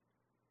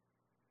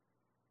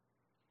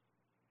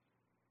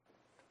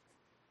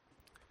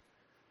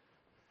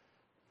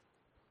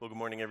Well, good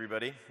morning,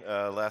 everybody.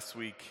 Last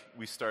week,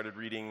 we started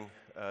reading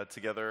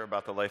together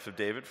about the life of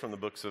David from the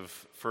books of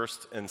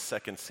 1st and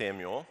 2nd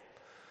Samuel.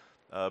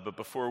 But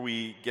before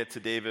we get to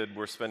David,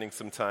 we're spending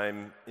some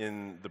time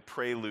in the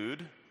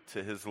prelude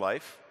to his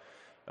life,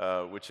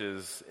 which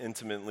is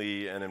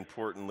intimately and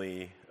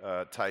importantly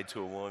tied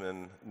to a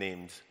woman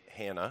named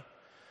Hannah.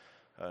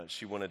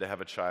 She wanted to have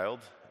a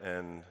child,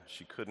 and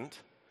she couldn't.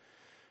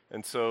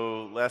 And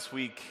so last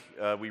week,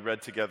 we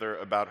read together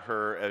about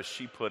her, as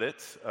she put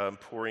it,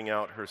 pouring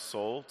out her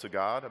soul to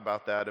God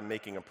about that and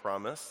making a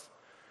promise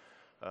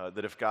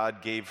that if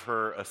God gave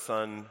her a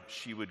son,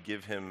 she would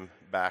give him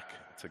back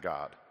to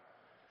God.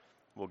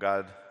 Well,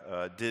 God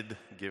did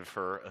give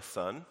her a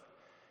son,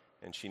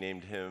 and she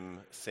named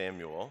him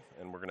Samuel.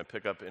 And we're going to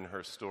pick up in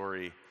her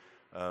story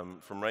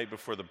from right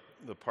before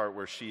the part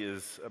where she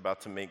is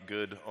about to make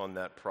good on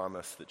that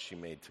promise that she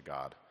made to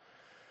God.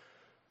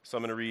 So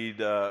I'm going to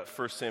read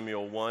 1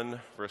 Samuel 1,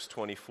 verse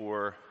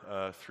 24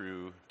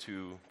 through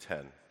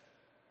 2:10.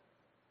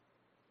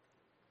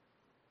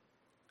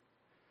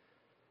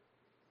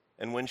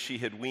 And when she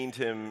had weaned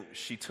him,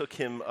 she took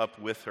him up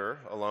with her,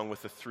 along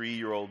with a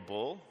 3-year-old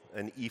bull,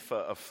 an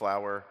ephah of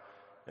flour,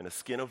 and a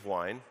skin of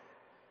wine,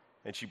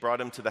 and she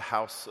brought him to the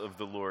house of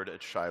the Lord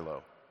at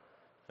Shiloh,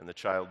 and the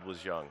child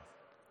was young.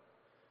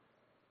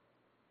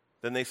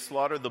 Then they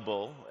slaughtered the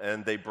bull,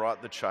 and they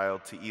brought the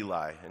child to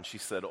Eli. And she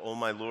said, "O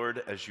my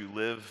Lord, as you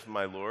live,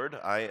 my Lord,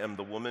 I am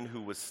the woman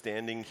who was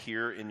standing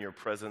here in your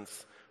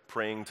presence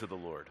praying to the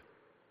Lord.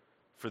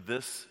 For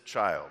this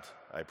child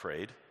I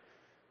prayed,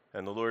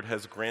 and the Lord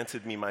has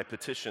granted me my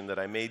petition that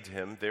I made to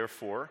him.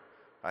 Therefore,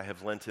 I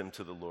have lent him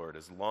to the Lord.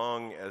 As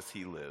long as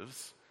he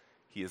lives,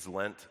 he is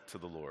lent to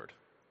the Lord."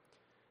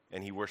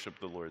 And he worshiped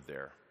the Lord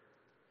there.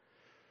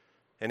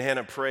 And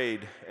Hannah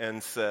prayed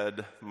and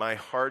said, "My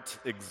heart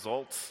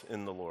exults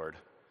in the Lord.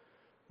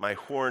 My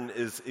horn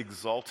is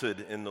exalted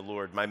in the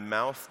Lord. My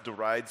mouth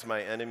derides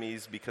my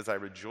enemies because I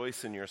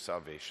rejoice in your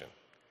salvation.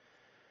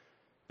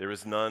 There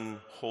is none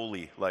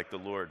holy like the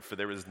Lord, for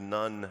there is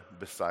none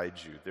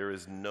beside you. There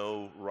is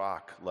no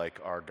rock like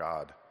our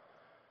God.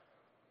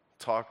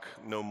 Talk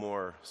no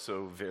more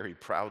so very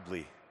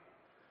proudly.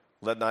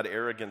 Let not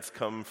arrogance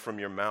come from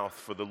your mouth,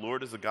 for the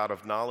Lord is a God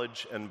of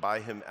knowledge, and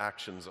by him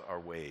actions are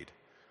weighed.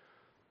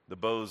 The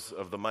bows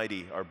of the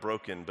mighty are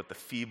broken, but the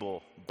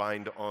feeble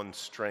bind on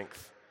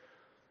strength.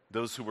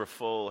 Those who were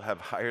full have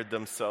hired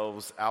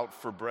themselves out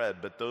for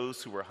bread, but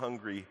those who were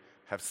hungry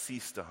have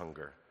ceased to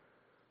hunger.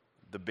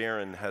 The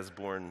barren has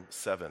borne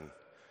 7,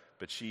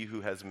 but she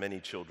who has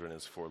many children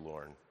is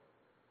forlorn.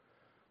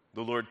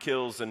 The Lord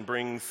kills and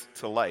brings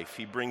to life.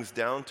 He brings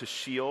down to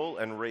Sheol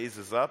and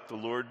raises up. The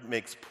Lord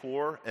makes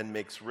poor and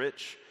makes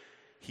rich.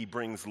 He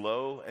brings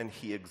low and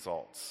he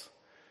exalts.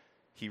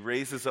 He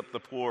raises up the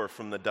poor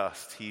from the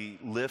dust. He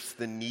lifts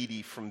the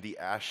needy from the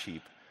ash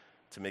heap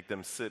to make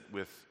them sit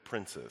with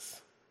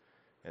princes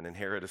and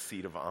inherit a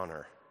seat of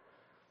honor.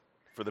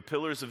 For the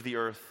pillars of the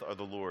earth are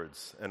the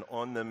Lord's, and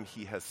on them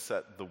he has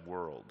set the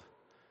world.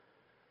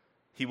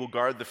 He will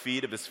guard the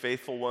feet of his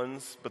faithful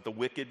ones, but the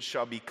wicked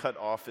shall be cut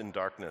off in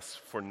darkness,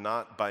 for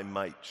not by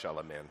might shall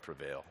a man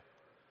prevail.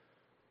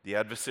 The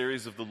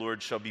adversaries of the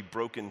Lord shall be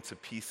broken to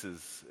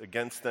pieces.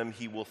 Against them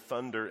he will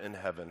thunder in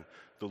heaven.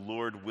 The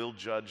Lord will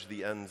judge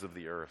the ends of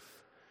the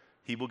earth.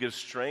 He will give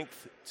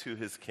strength to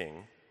his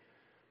king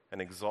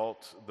and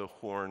exalt the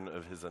horn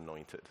of his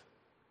anointed."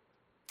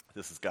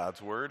 This is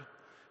God's word,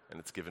 and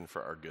it's given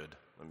for our good.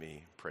 Let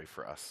me pray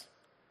for us.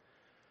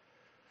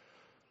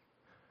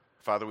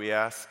 Father, we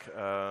ask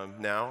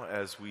now,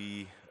 as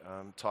we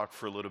talk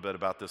for a little bit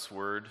about this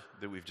word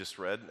that we've just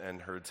read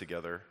and heard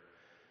together,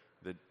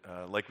 that,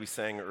 like we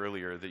sang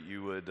earlier, that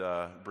you would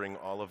bring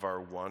all of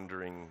our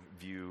wandering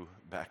view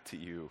back to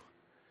you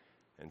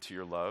and to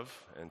your love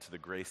and to the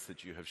grace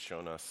that you have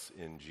shown us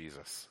in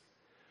Jesus.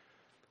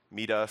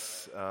 Meet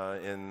us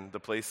in the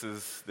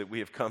places that we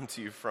have come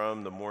to you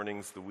from, the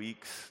mornings, the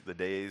weeks, the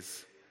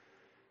days,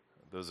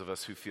 those of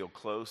us who feel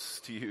close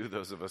to you,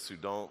 those of us who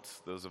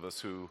don't, those of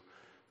us who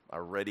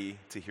are ready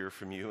to hear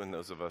from you, and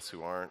those of us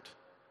who aren't,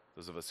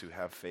 those of us who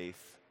have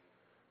faith,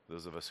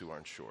 those of us who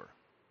aren't sure.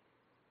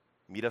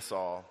 Meet us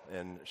all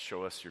and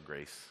show us your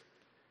grace.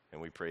 And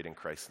we pray it in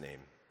Christ's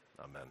name.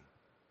 Amen.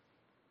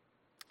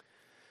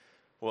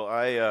 Well,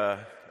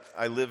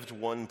 I lived in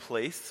one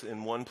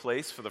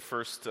place for the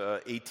first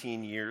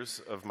 18 years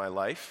of my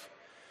life.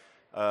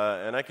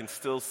 And I can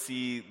still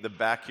see the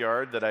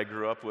backyard that I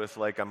grew up with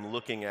like I'm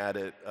looking at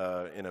it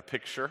in a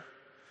picture.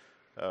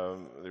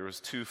 There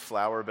was 2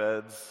 flower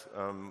beds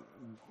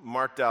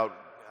marked out,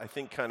 I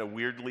think, kind of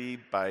weirdly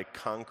by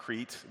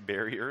concrete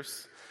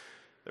barriers.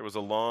 There was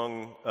a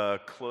long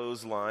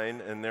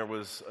clothesline, and there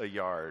was a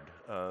yard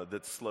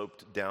that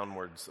sloped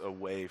downwards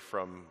away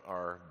from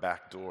our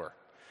back door.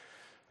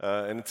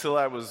 And until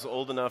I was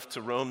old enough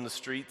to roam the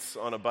streets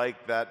on a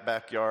bike, that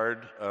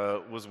backyard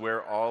was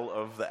where all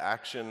of the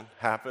action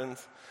happened.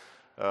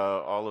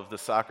 All of the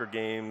soccer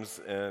games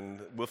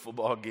and wiffle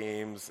ball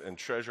games and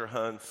treasure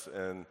hunts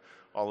and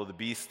all of the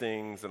bee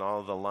stings and all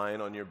of the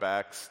lying on your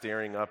back,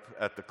 staring up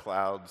at the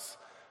clouds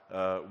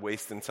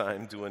wasting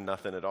time doing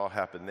nothing at all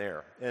happened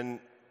there. And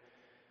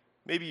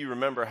maybe you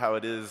remember how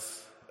it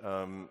is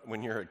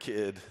when you're a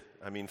kid.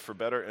 I mean, for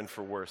better and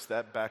for worse,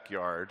 that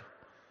backyard,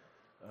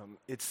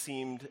 it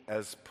seemed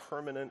as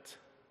permanent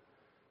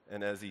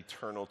and as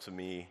eternal to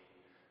me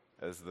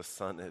as the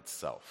sun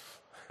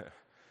itself.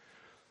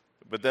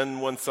 But then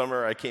one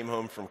summer I came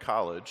home from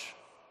college,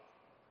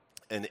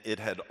 and it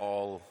had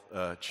all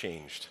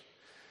changed.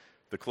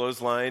 The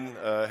clothesline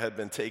had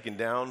been taken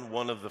down,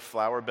 one of the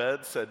flower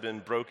beds had been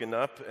broken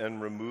up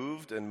and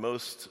removed, and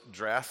most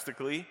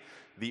drastically,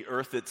 the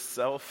earth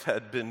itself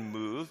had been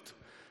moved,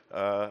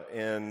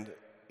 and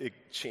it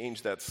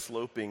changed that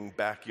sloping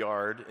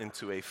backyard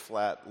into a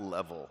flat,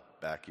 level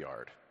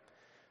backyard.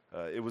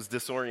 It was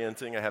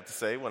disorienting, I have to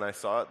say, when I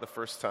saw it the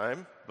first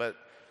time, but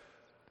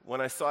when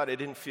I saw it, I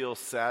didn't feel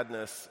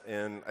sadness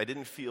and I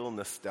didn't feel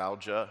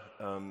nostalgia.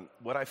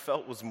 What I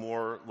felt was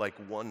more like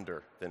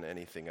wonder than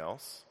anything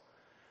else.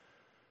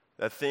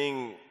 That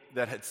thing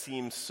that had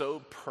seemed so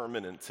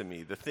permanent to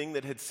me, the thing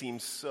that had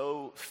seemed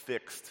so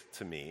fixed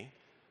to me,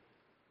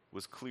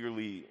 was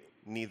clearly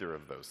neither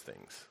of those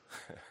things.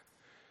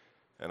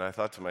 And I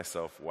thought to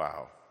myself,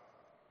 wow,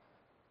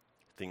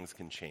 things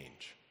can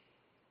change.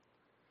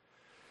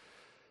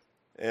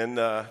 And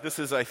this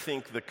is, I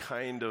think, the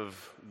kind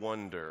of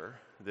wonder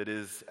that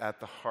is at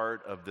the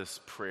heart of this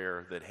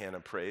prayer that Hannah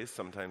prays.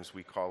 Sometimes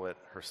we call it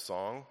her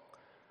song.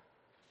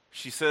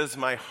 She says,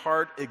 "My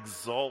heart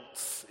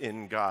exults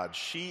in God."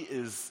 She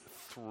is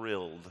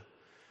thrilled.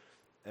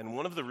 And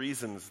one of the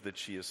reasons that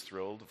she is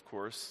thrilled, of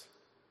course,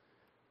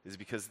 is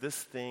because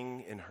this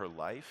thing in her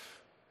life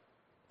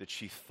that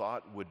she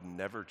thought would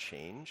never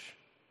change,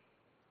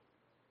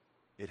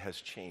 it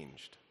has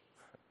changed.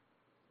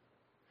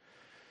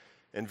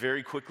 And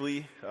very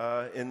quickly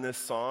in this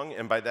song,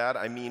 and by that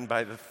I mean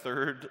by the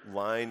third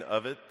line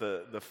of it,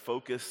 the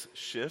focus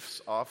shifts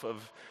off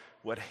of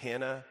what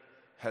Hannah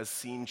has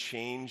seen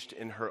changed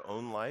in her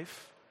own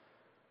life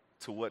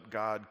to what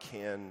God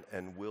can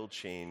and will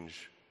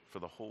change for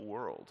the whole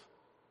world,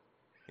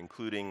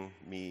 including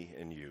me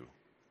and you.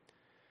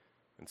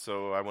 And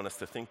so I want us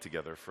to think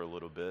together for a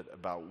little bit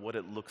about what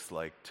it looks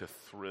like to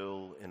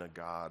thrill in a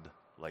God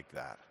like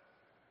that,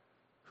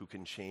 who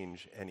can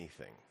change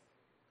anything.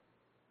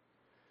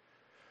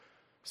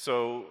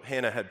 So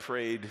Hannah had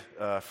prayed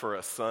for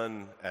a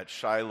son at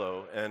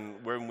Shiloh,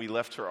 and when we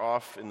left her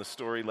off in the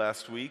story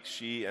last week,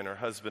 she and her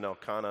husband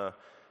Elkanah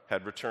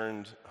had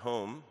returned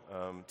home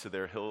to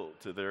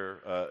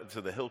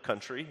the hill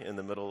country in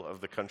the middle of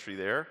the country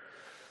there.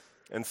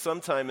 And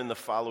sometime in the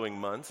following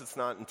months, it's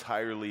not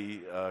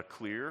entirely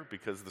clear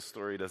because the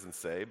story doesn't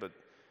say, but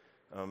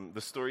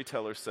the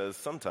storyteller says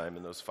sometime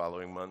in those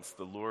following months,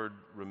 the Lord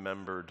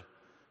remembered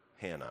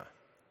Hannah,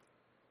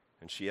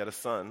 and she had a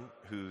son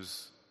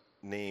whose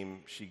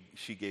name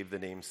she gave the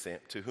name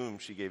to whom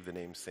she gave the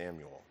name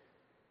Samuel.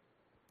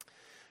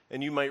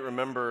 And you might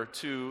remember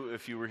too,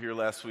 if you were here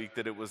last week,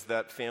 that it was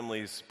that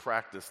family's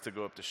practice to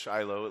go up to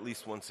Shiloh at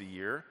least once a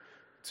year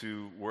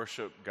to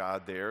worship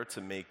God there,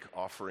 to make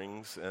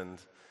offerings and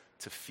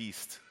to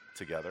feast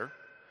together.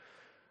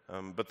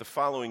 But the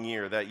following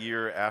year, that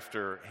year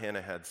after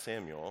Hannah had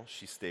Samuel,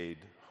 she stayed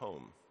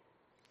home.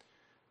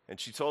 And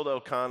she told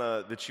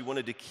Elkanah that she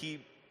wanted to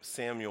keep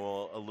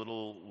Samuel a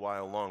little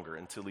while longer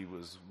until he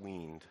was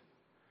weaned.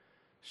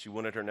 She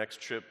wanted her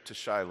next trip to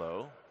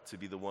Shiloh to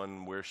be the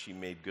one where she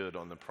made good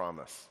on the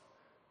promise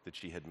that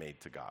she had made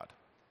to God.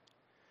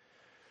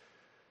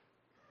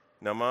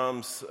 Now,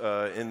 moms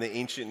in the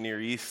ancient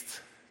Near East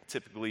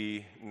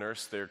typically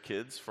nurse their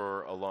kids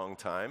for a long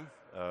time.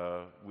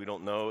 We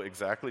don't know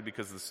exactly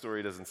because the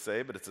story doesn't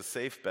say, but it's a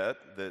safe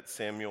bet that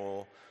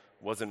Samuel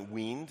wasn't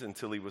weaned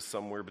until he was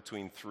somewhere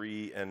between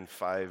 3 and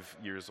 5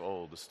 years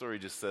old. The story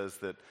just says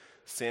that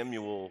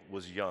Samuel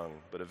was young,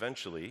 but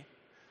eventually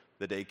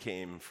the day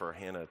came for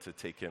Hannah to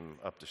take him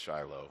up to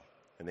Shiloh.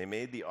 And they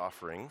made the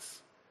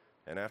offerings,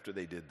 and after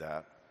they did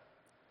that,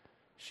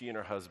 she and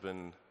her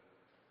husband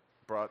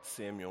brought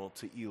Samuel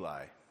to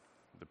Eli,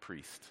 the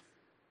priest.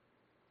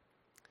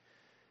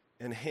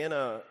 And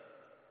Hannah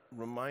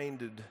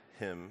reminded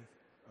him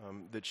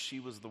that she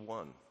was the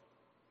one.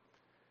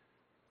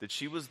 That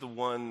she was the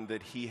one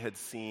that he had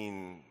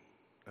seen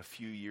a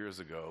few years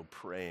ago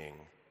praying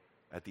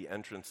at the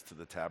entrance to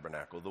the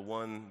tabernacle, the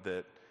one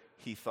that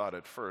he thought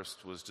at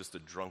first was just a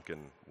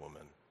drunken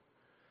woman.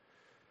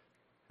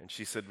 And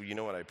she said, "Well, you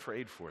know what I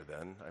prayed for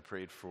then? I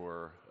prayed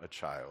for a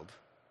child,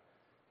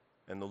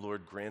 and the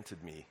Lord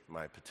granted me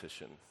my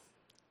petition.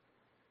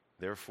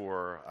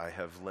 Therefore, I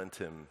have lent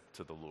him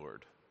to the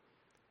Lord."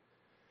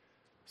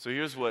 So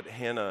here's what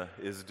Hannah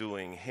is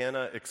doing.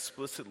 Hannah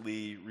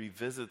explicitly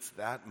revisits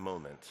that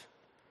moment,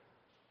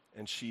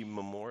 and she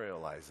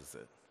memorializes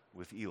it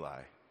with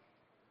Eli.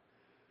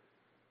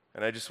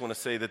 And I just want to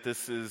say that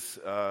this is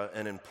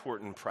an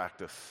important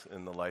practice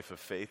in the life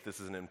of faith. This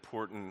is an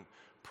important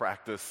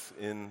practice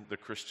in the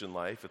Christian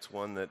life. It's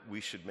one that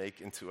we should make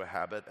into a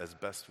habit as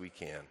best we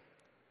can.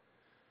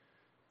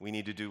 We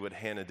need to do what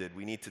Hannah did.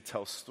 We need to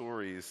tell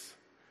stories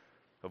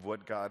of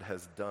what God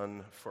has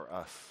done for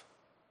us.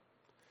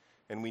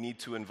 And we need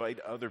to invite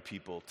other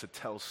people to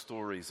tell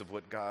stories of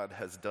what God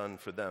has done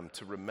for them,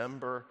 to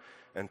remember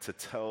and to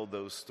tell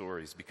those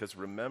stories. Because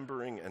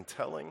remembering and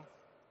telling,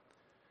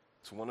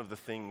 it's one of the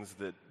things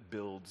that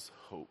builds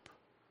hope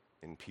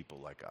in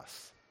people like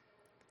us.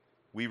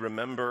 We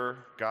remember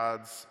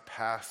God's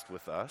past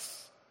with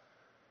us,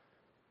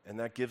 and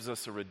that gives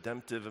us a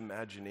redemptive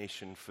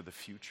imagination for the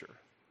future.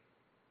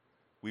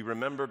 We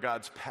remember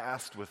God's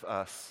past with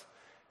us,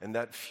 and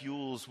that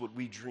fuels what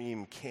we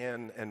dream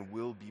can and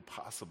will be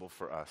possible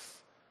for us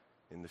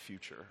in the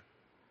future.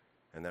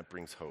 And that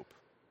brings hope.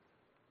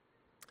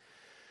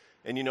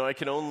 And I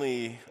can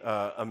only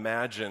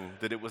imagine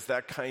that it was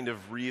that kind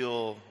of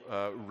real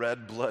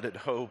red-blooded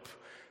hope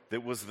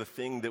that was the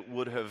thing that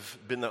would have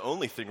been the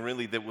only thing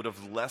really that would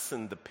have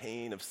lessened the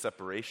pain of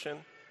separation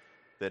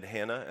that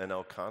Hannah and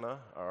Elkanah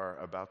are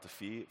about to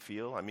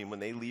feel. I mean, when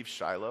they leave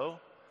Shiloh,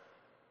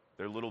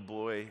 their little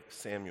boy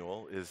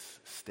Samuel is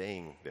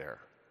staying there.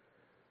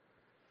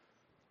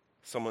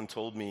 Someone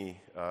told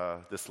me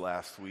this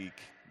last week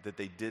that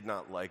they did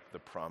not like the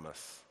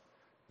promise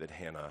that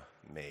Hannah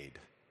made.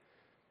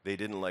 They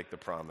didn't like the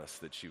promise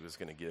that she was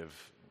going to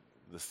give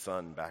the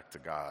son back to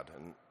God.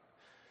 And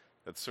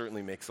that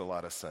certainly makes a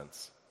lot of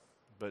sense.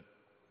 But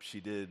she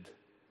did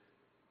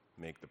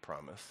make the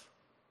promise,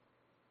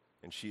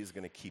 and she is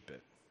going to keep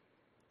it.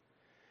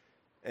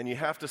 And you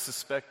have to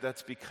suspect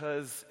that's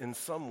because in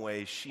some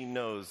way she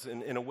knows,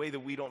 in a way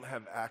that we don't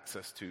have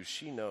access to,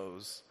 she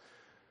knows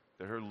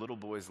that her little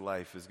boy's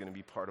life is going to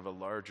be part of a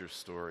larger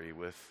story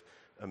with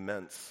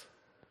immense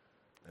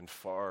and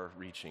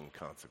far-reaching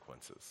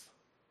consequences.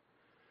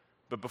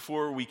 But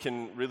before we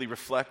can really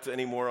reflect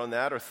any more on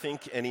that or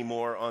think any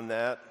more on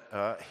that,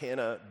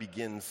 Hannah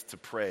begins to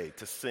pray,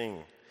 to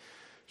sing.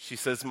 She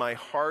says, "My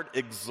heart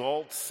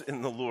exalts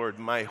in the Lord.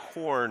 My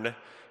horn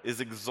is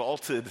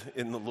exalted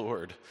in the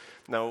Lord."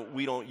 Now,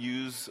 we don't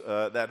use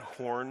that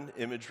horn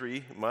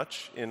imagery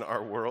much in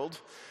our world.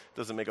 It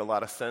doesn't make a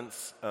lot of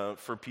sense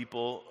for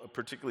people,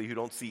 particularly who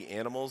don't see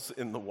animals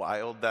in the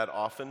wild that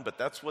often, but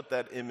that's what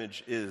that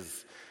image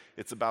is.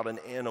 It's about an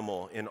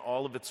animal in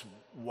all of its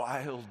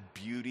wild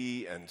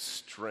beauty and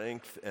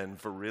strength and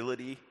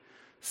virility,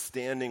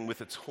 standing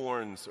with its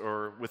horns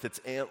or with its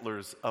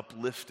antlers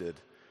uplifted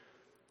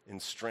in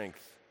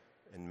strength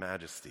and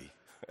majesty.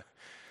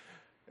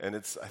 And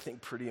it's, I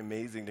think, pretty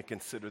amazing to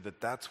consider that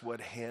that's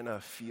what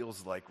Hannah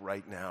feels like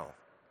right now.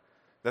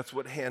 That's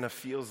what Hannah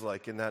feels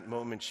like in that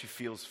moment. She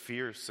feels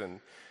fierce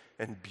and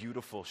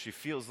beautiful. She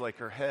feels like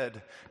her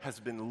head has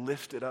been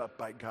lifted up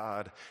by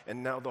God,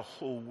 and now the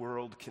whole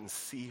world can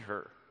see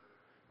her.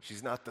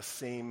 She's not the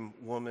same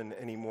woman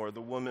anymore.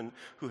 The woman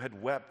who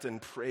had wept and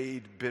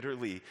prayed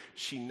bitterly,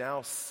 she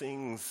now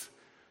sings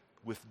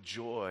with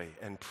joy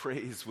and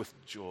prays with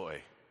joy.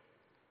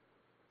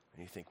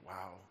 And you think,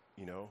 wow,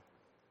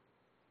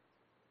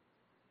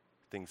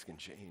 things can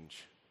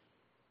change.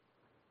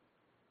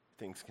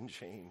 Things can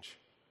change.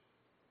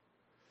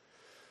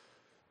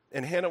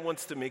 And Hannah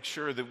wants to make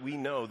sure that we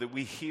know, that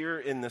we hear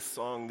in this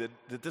song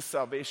that this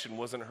salvation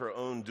wasn't her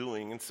own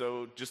doing. And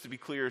so, just to be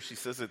clear, she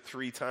says it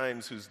 3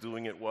 times whose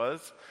doing it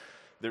was.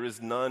 There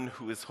is none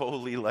who is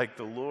holy like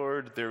the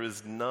Lord. There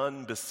is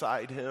none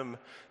beside him.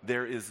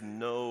 There is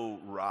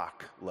no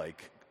rock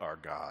like our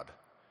God.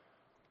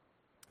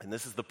 And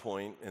this is the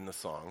point in the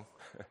song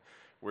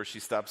where she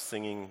stops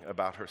singing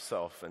about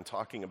herself and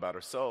talking about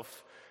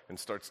herself and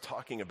starts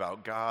talking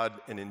about God.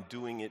 And in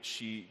doing it,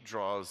 she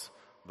draws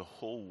the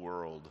whole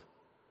world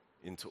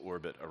into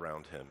orbit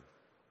around him.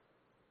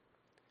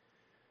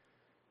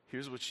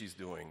 Here's what she's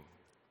doing.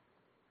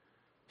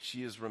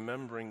 She is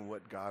remembering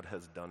what God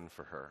has done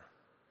for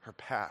her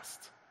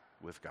past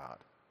with God.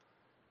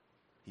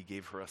 He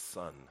gave her a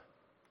son.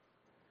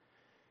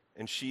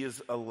 And she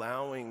is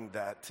allowing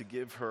that to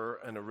give her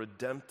a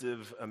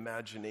redemptive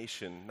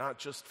imagination, not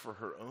just for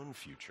her own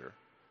future,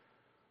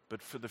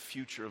 but for the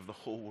future of the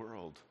whole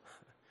world,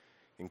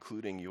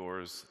 including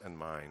yours and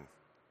mine.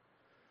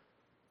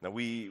 Now,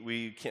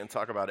 we can't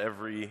talk about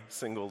every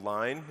single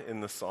line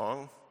in the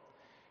song.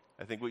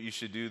 I think what you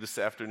should do this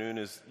afternoon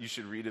is you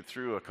should read it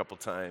through a couple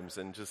times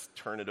and just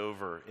turn it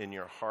over in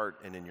your heart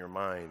and in your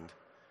mind.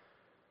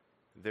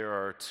 There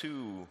are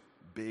 2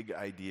 big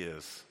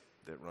ideas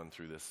that run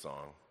through this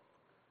song.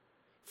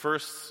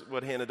 First,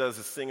 what Hannah does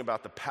is sing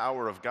about the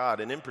power of God,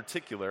 and in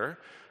particular,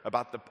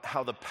 about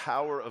how the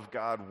power of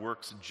God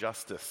works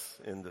justice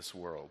in this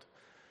world.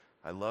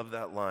 I love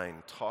that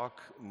line,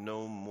 "Talk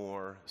no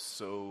more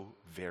so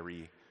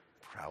very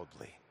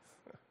proudly."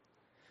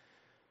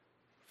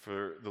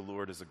 For the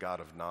Lord is a God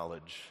of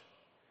knowledge,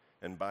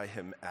 and by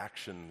him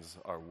actions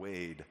are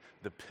weighed.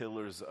 The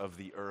pillars of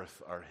the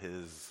earth are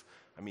his.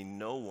 I mean,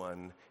 no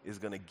one is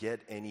going to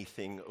get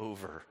anything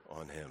over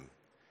on him.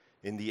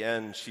 In the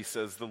end, she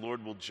says, the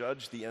Lord will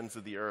judge the ends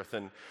of the earth,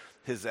 and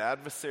his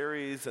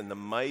adversaries and the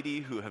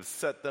mighty who have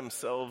set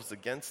themselves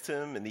against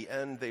him, in the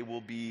end, they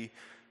will be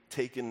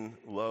taken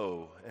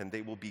low and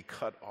they will be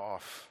cut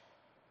off.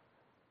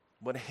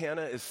 What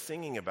Hannah is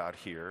singing about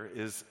here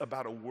is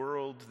about a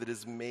world that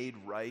is made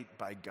right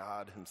by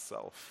God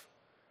himself.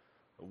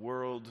 A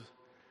world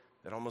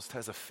It almost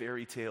has a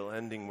fairy tale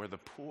ending where the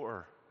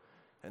poor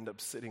end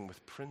up sitting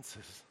with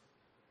princes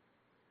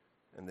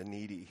and the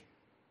needy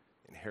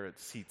inherit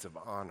seats of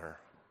honor.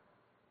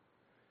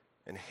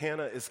 And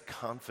Hannah is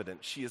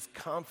confident. She is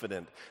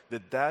confident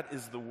that that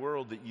is the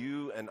world that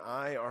you and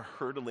I are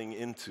hurtling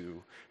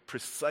into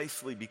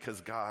precisely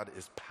because God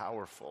is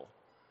powerful.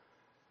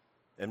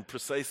 And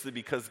precisely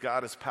because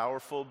God is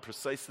powerful,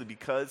 precisely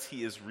because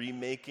he is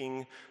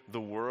remaking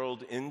the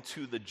world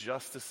into the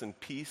justice and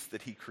peace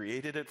that he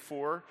created it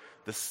for,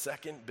 the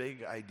second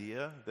big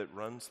idea that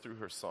runs through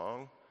her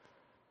song,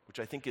 which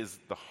I think is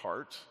the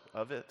heart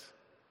of it,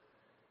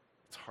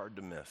 it's hard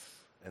to miss,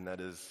 and that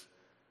is,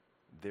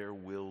 there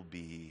will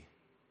be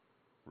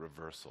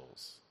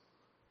reversals.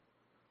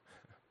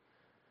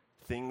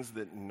 Things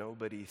that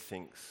nobody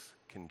thinks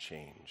can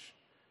change.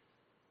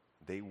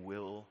 They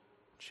will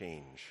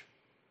change.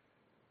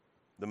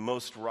 The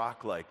most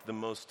rock-like, the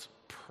most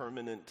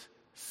permanent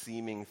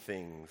seeming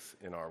things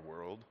in our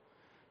world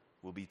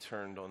will be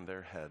turned on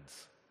their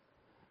heads.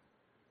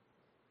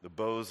 The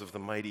bows of the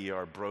mighty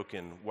are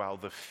broken while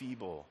the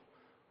feeble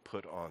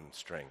put on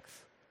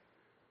strength.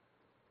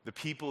 The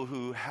people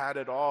who had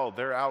it all,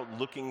 they're out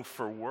looking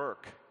for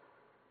work.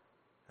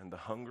 And the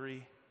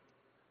hungry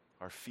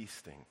are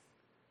feasting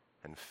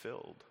and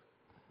filled.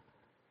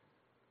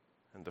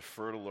 And the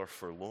fertile are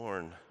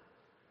forlorn,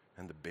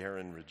 and the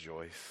barren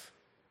rejoice.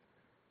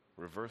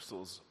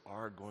 Reversals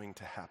are going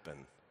to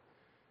happen,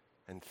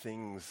 and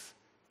things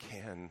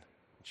can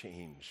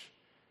change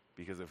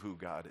because of who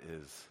God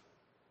is.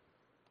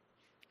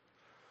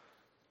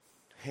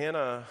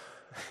 Hannah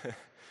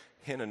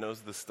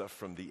knows this stuff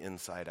from the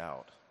inside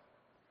out.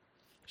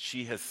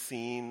 She has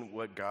seen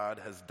what God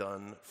has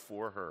done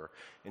for her,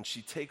 and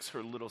she takes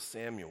her little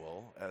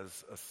Samuel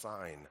as a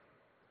sign.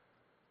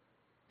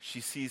 She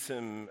sees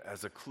him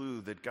as a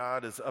clue that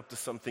God is up to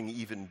something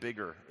even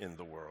bigger in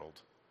the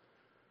world.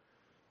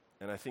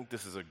 And I think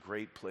this is a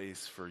great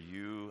place for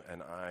you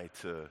and I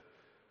to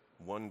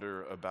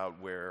wonder about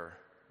where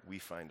we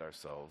find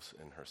ourselves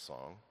in her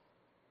song.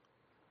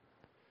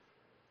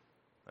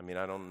 I mean,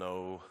 I don't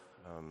know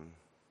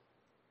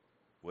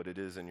what it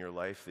is in your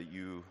life that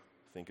you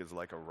think is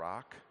like a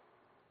rock,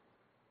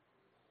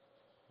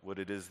 what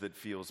it is that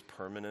feels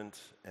permanent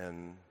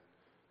and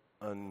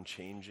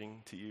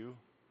unchanging to you.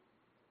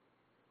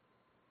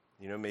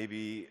 You know,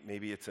 maybe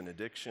it's an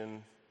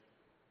addiction.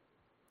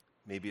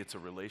 Maybe it's a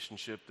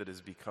relationship that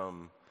has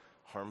become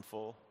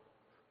harmful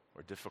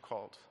or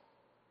difficult.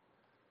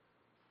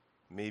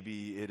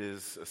 Maybe it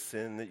is a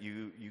sin that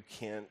you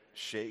can't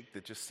shake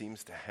that just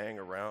seems to hang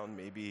around.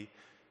 Maybe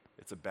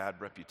it's a bad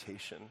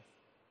reputation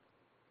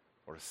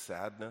or a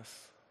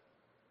sadness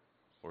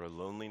or a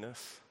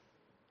loneliness.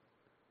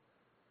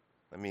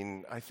 I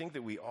mean, I think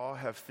that we all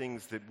have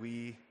things that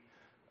we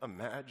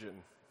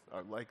imagine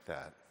are like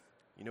that.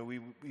 You know,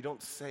 we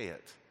don't say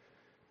it,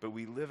 but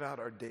we live out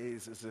our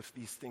days as if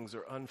these things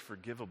are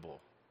unforgivable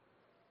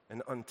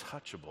and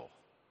untouchable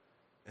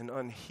and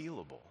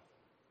unhealable.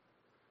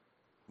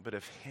 But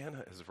if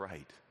Hannah is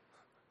right,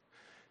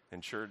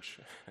 and church,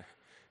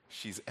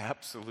 she's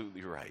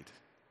absolutely right,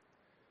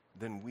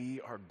 then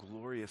we are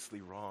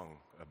gloriously wrong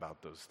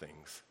about those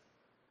things.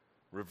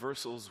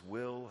 Reversals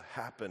will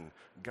happen.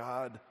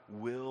 God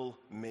will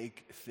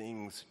make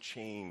things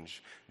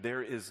change.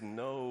 There is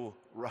no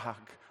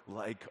rock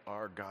like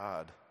our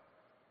God.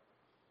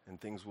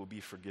 And things will be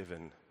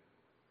forgiven.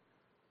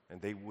 And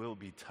they will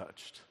be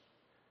touched.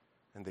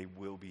 And they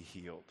will be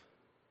healed.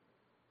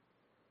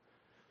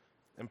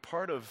 And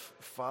part of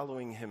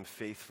following him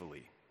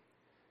faithfully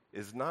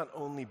is not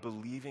only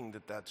believing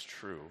that that's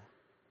true,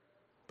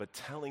 but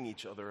telling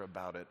each other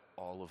about it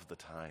all of the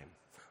time.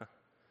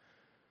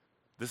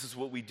 This is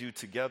what we do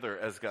together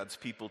as God's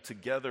people.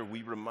 Together,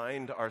 we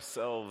remind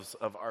ourselves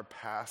of our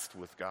past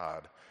with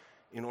God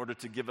in order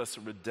to give us a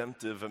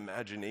redemptive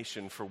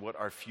imagination for what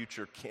our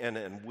future can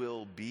and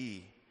will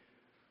be.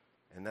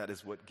 And that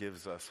is what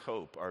gives us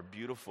hope. Our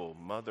beautiful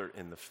mother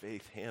in the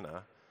faith,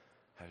 Hannah,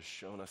 has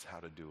shown us how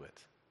to do it.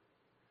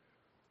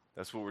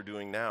 That's what we're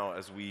doing now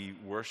as we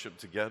worship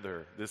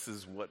together. This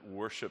is what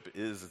worship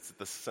is. It's at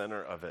the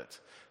center of it.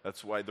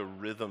 That's why the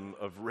rhythm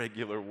of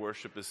regular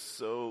worship is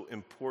so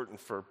important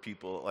for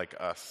people like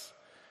us.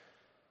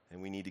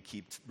 And we need to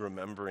keep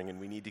remembering, and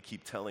we need to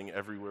keep telling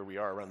everywhere we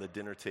are around the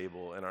dinner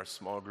table and our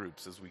small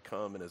groups as we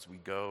come and as we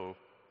go.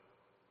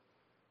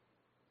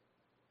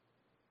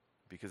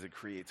 Because it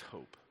creates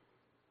hope.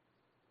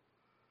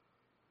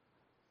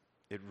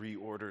 It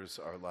reorders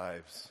our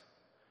lives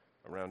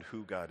around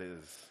who God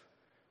is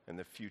and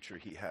the future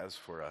he has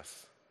for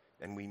us.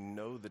 And we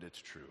know that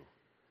it's true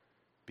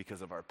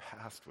because of our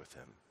past with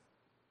him.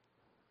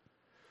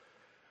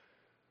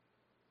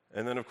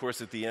 And then, of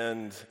course, at the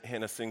end,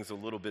 Hannah sings a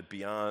little bit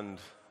beyond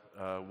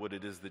what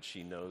it is that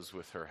she knows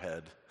with her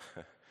head.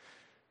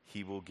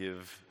 He will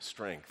give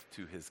strength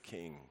to his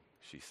king,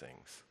 she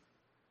sings,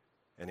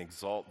 and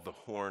exalt the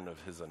horn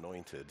of his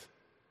anointed.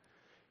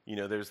 You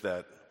know, there's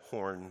that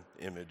horn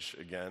image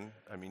again.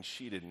 I mean,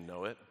 she didn't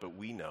know it, but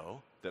we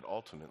know that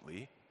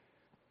ultimately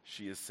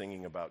she is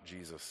singing about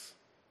Jesus.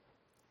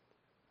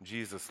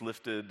 Jesus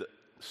lifted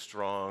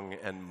strong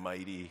and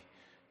mighty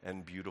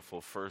and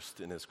beautiful first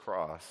in his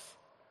cross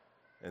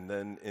and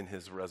then in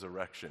his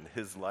resurrection,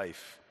 his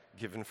life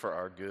given for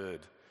our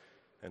good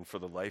and for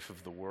the life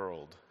of the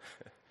world.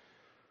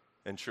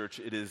 And church,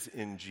 it is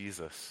in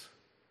Jesus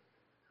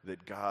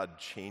that God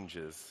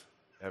changes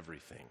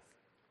everything.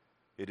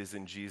 It is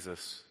in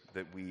Jesus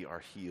that we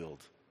are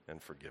healed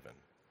and forgiven.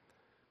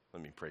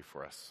 Let me pray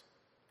for us.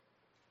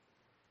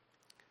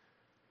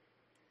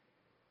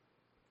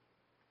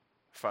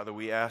 Father,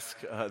 we ask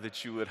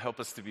that you would help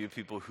us to be a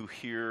people who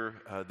hear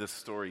this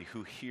story,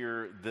 who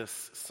hear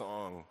this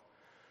song,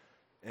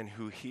 and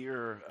who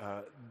hear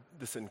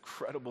this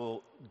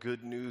incredible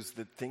good news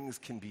that things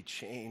can be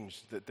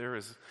changed, that there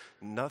is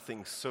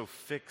nothing so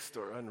fixed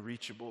or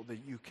unreachable that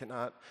you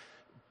cannot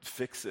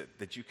fix it,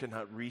 that you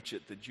cannot reach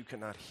it, that you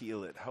cannot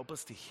heal it. Help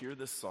us to hear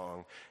this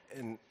song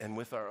and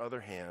with our other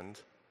hand,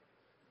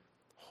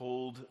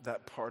 hold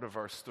that part of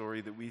our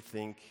story that we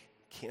think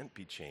can't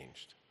be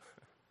changed.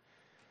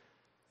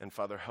 And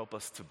Father, help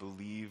us to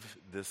believe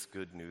this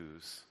good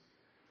news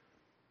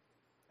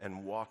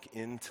and walk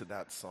into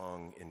that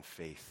song in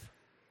faith.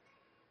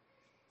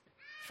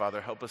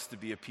 Father, help us to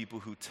be a people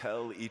who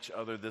tell each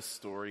other this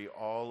story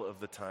all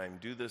of the time.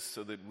 Do this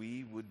so that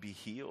we would be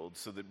healed,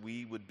 so that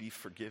we would be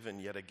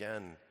forgiven yet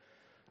again,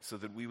 so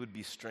that we would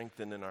be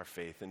strengthened in our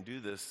faith. And do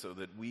this so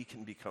that we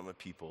can become a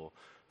people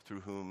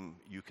through whom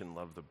you can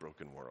love the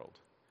broken world.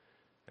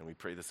 And we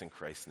pray this in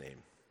Christ's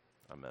name.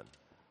 Amen.